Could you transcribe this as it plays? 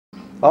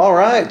All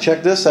right,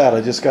 check this out. I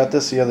just got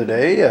this the other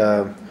day.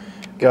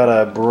 Got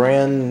a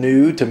brand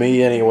new, to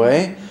me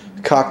anyway,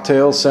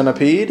 cocktail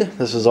Centipede.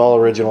 This is all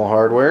original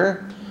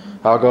hardware.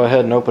 I'll go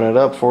ahead and open it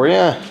up for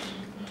you.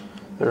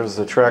 There's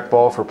the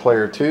trackball for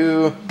player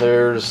 2.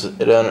 There's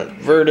it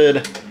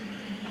inverted.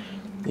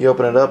 You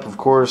open it up, of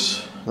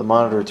course, the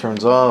monitor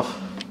turns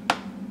off.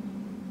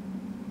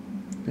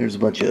 There's a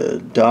bunch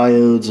of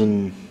diodes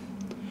and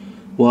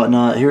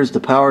whatnot. Here's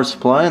the power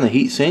supply and the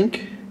heat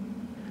sink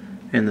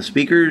and the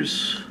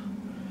speakers.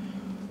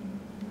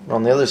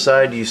 On the other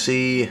side you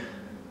see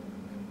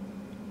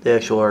the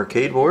actual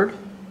arcade board.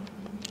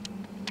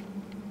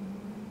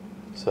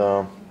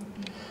 So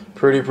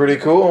pretty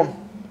cool.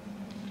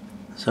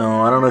 So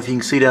I don't know if you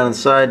can see down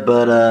inside,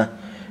 but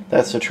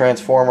that's the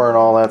transformer and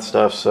all that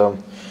stuff. So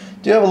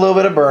do have a little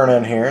bit of burn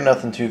in here,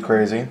 nothing too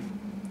crazy,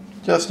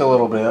 just a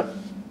little bit.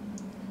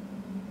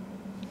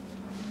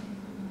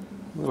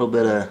 A little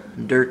bit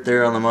of dirt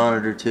there on the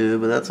monitor too,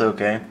 but that's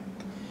okay.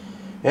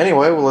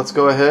 Anyway, well, let's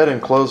go ahead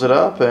and close it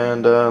up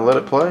and let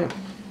it play.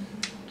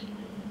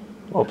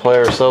 We'll play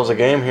ourselves a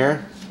game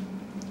here.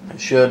 It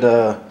should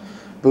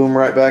boom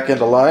right back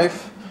into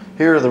life.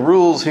 Here are the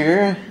rules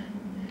here.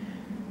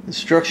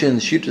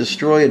 Instructions: shoot to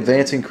destroy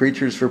advancing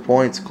creatures for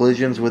points.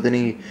 Collisions with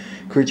any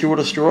creature will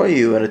destroy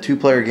you. In a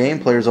 2-player game,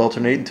 players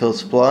alternate until the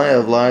supply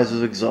of lives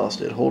is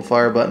exhausted. Hold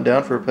fire button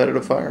down for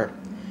repetitive fire.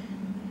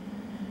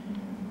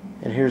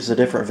 And here's the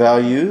different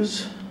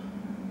values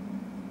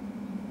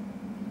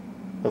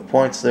of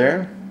points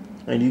there.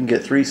 And you can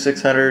get 3,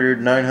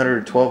 600,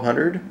 900,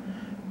 1200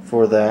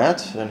 for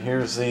that. And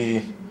here's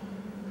the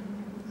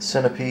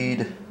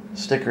Centipede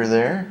sticker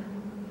there.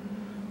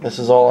 This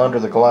is all under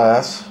the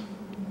glass.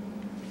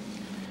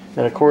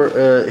 And of course,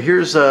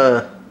 here's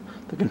the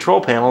control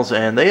panels,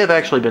 and they have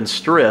actually been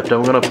stripped.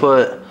 I'm going to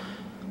put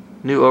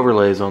new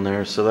overlays on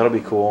there, so that'll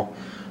be cool.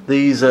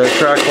 These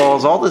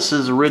trackballs, all this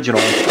is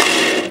original.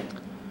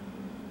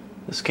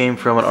 This came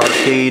from an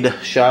arcade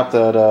shop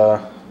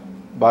that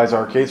buys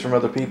arcades from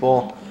other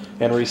people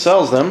and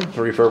resells them,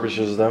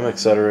 refurbishes them,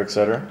 etc.,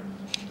 etc.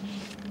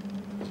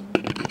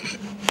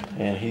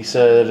 And he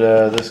said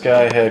this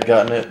guy had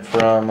gotten it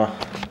from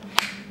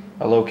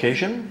a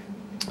location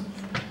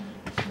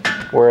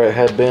where it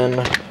had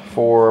been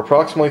for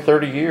approximately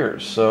 30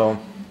 years, so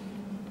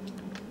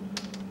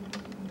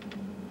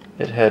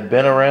it had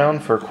been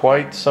around for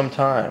quite some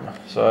time.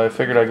 So I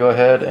figured I'd go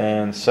ahead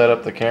and set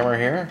up the camera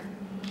here,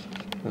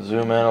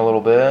 zoom in a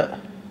little bit.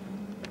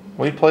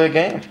 We'd play a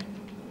game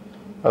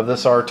of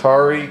this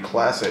Atari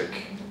classic.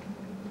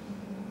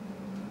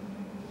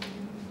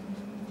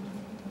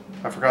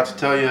 I forgot to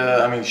tell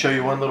you, show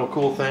you one little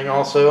cool thing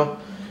also.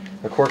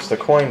 Of course, the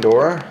coin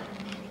door.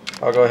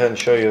 I'll go ahead and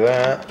show you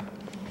that.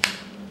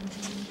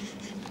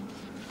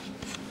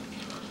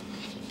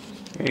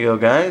 Here you go,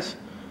 guys.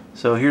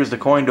 So here's the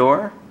coin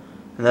door,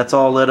 and that's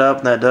all lit up,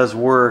 and that does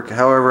work.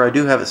 However, I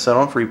do have it set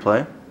on free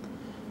play.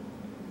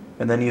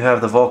 And then you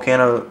have the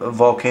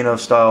volcano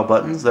style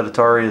buttons that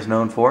Atari is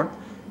known for,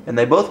 and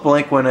they both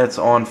blink when it's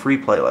on free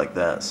play like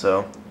that.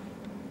 So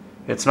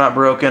it's not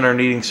broken or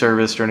needing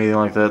serviced or anything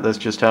like that. That's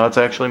just how it's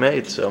actually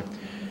made. So,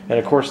 and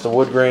of course the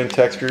wood grain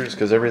textures,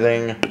 because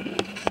everything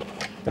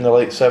in the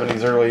late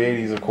 70s, early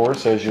 80s, of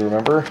course, as you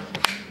remember,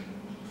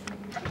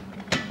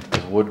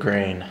 was wood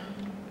grain.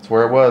 That's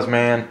where it was,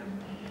 man.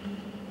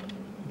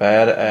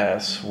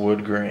 Badass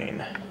wood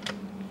grain.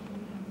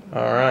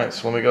 Alright,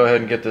 so let me go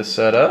ahead and get this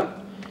set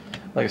up.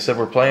 Like I said,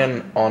 we're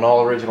playing on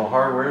all original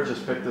hardware.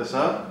 Just picked this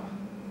up.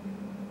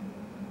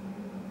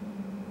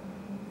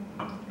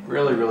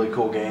 Really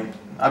cool game.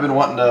 I've been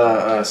wanting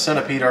a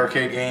Centipede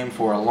arcade game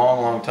for a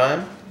long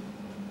time.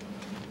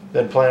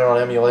 Been playing on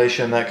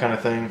emulation, that kind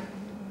of thing,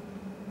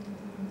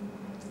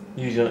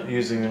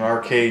 using an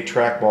arcade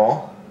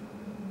trackball.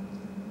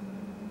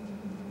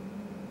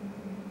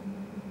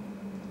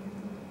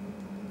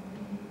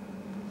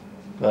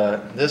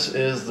 But this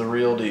is the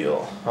real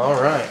deal.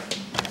 Alright.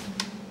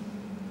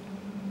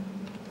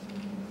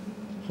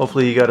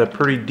 Hopefully you got a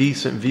pretty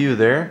decent view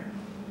there.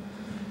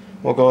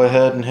 We'll go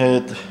ahead and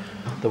hit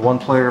the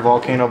 1-player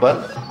volcano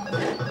button.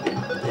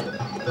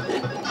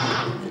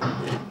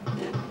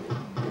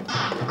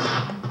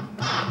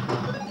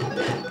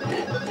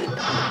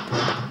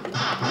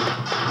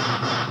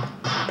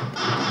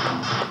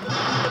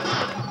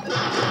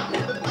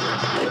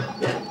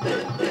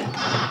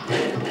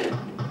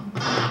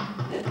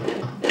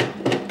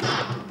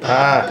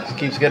 It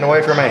keeps getting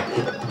away from me.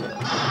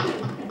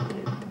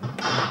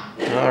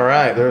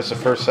 Alright, there's the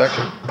first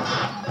section.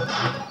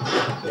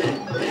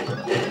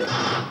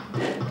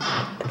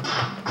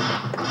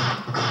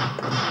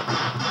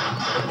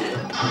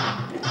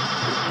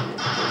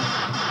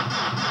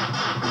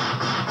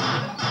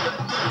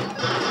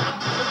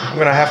 I'm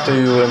going to have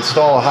to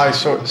install a high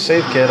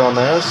save kit on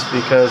this,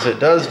 because it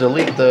does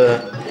delete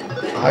the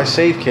high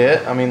save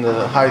kit,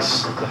 the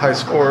high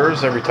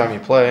scores every time you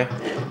play,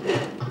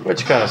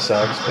 which kind of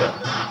sucks, but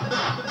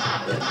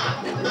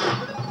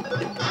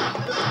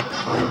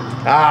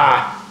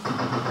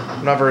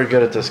I'm not very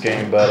good at this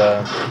game,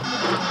 but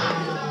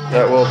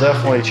that will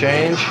definitely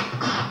change.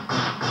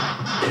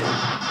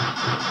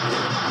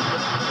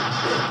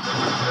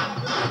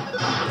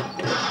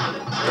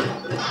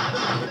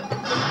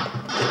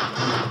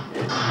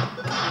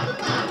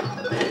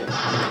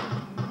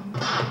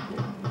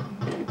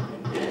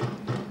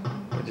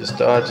 Just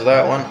dodge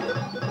that one.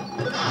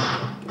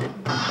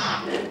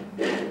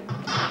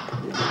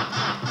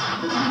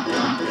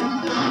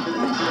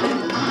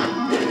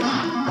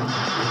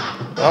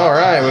 All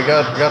right, we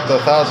got the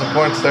 1,000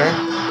 points there.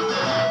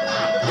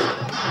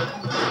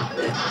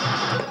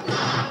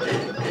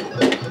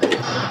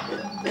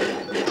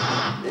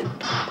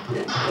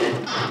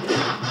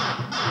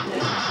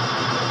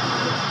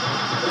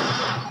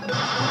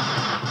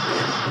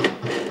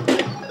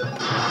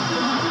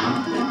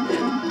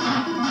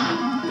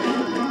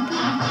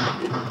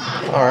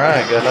 All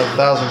right, got another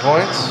 1,000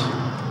 points.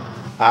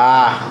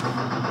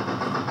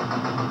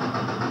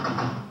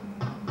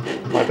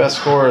 My best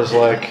score is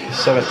like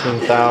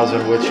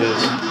 17,000, which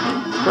is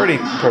pretty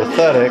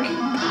pathetic.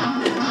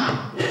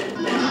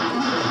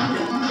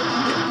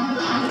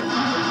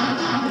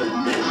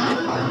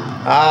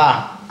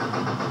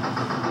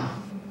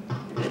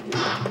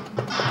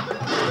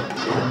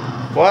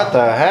 What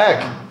the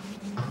heck?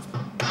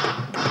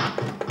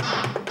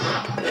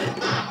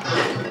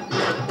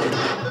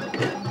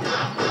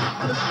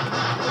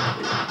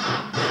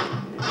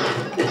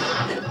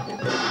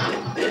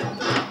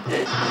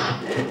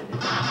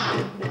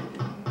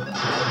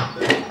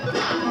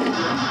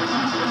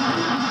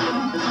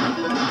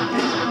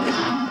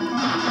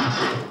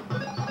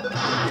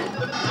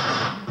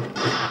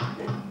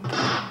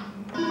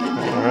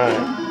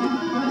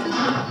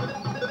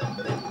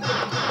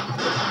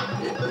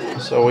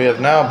 So we have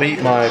now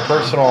beat my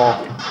personal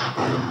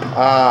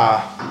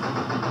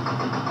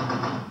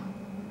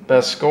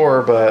best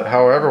score, but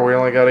however we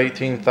only got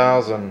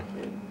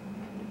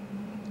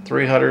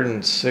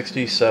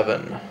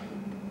 18,367.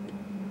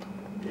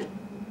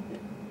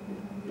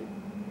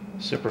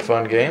 Super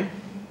fun game.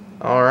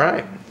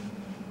 Alright.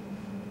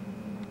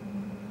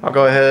 I'll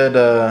go ahead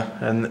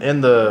and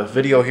end the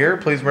video here.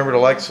 Please remember to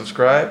like,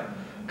 subscribe,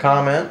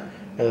 comment,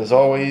 and as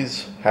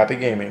always, happy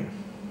gaming.